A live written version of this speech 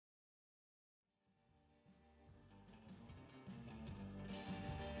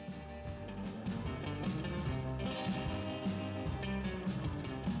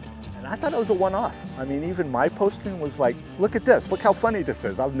thought it was a one-off. I mean, even my posting was like, look at this, look how funny this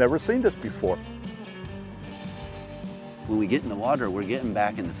is. I've never seen this before. When we get in the water, we're getting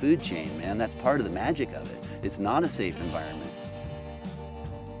back in the food chain, man. That's part of the magic of it. It's not a safe environment.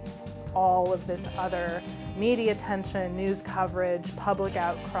 All of this other media attention, news coverage, public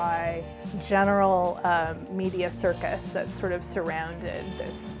outcry, general media circus that sort of surrounded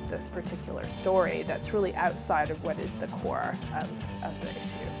this particular story that's really outside of what is the core of the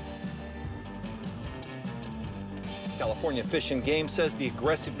issue. California Fish and Game says the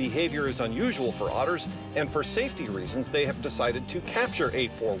aggressive behavior is unusual for otters, and for safety reasons, they have decided to capture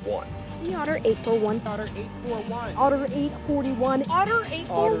 841. The Otter 841. Otter 841. Otter 841. Otter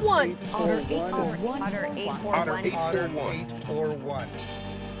 841. Otter 841. Otter 841. Otter 841. Otter 841.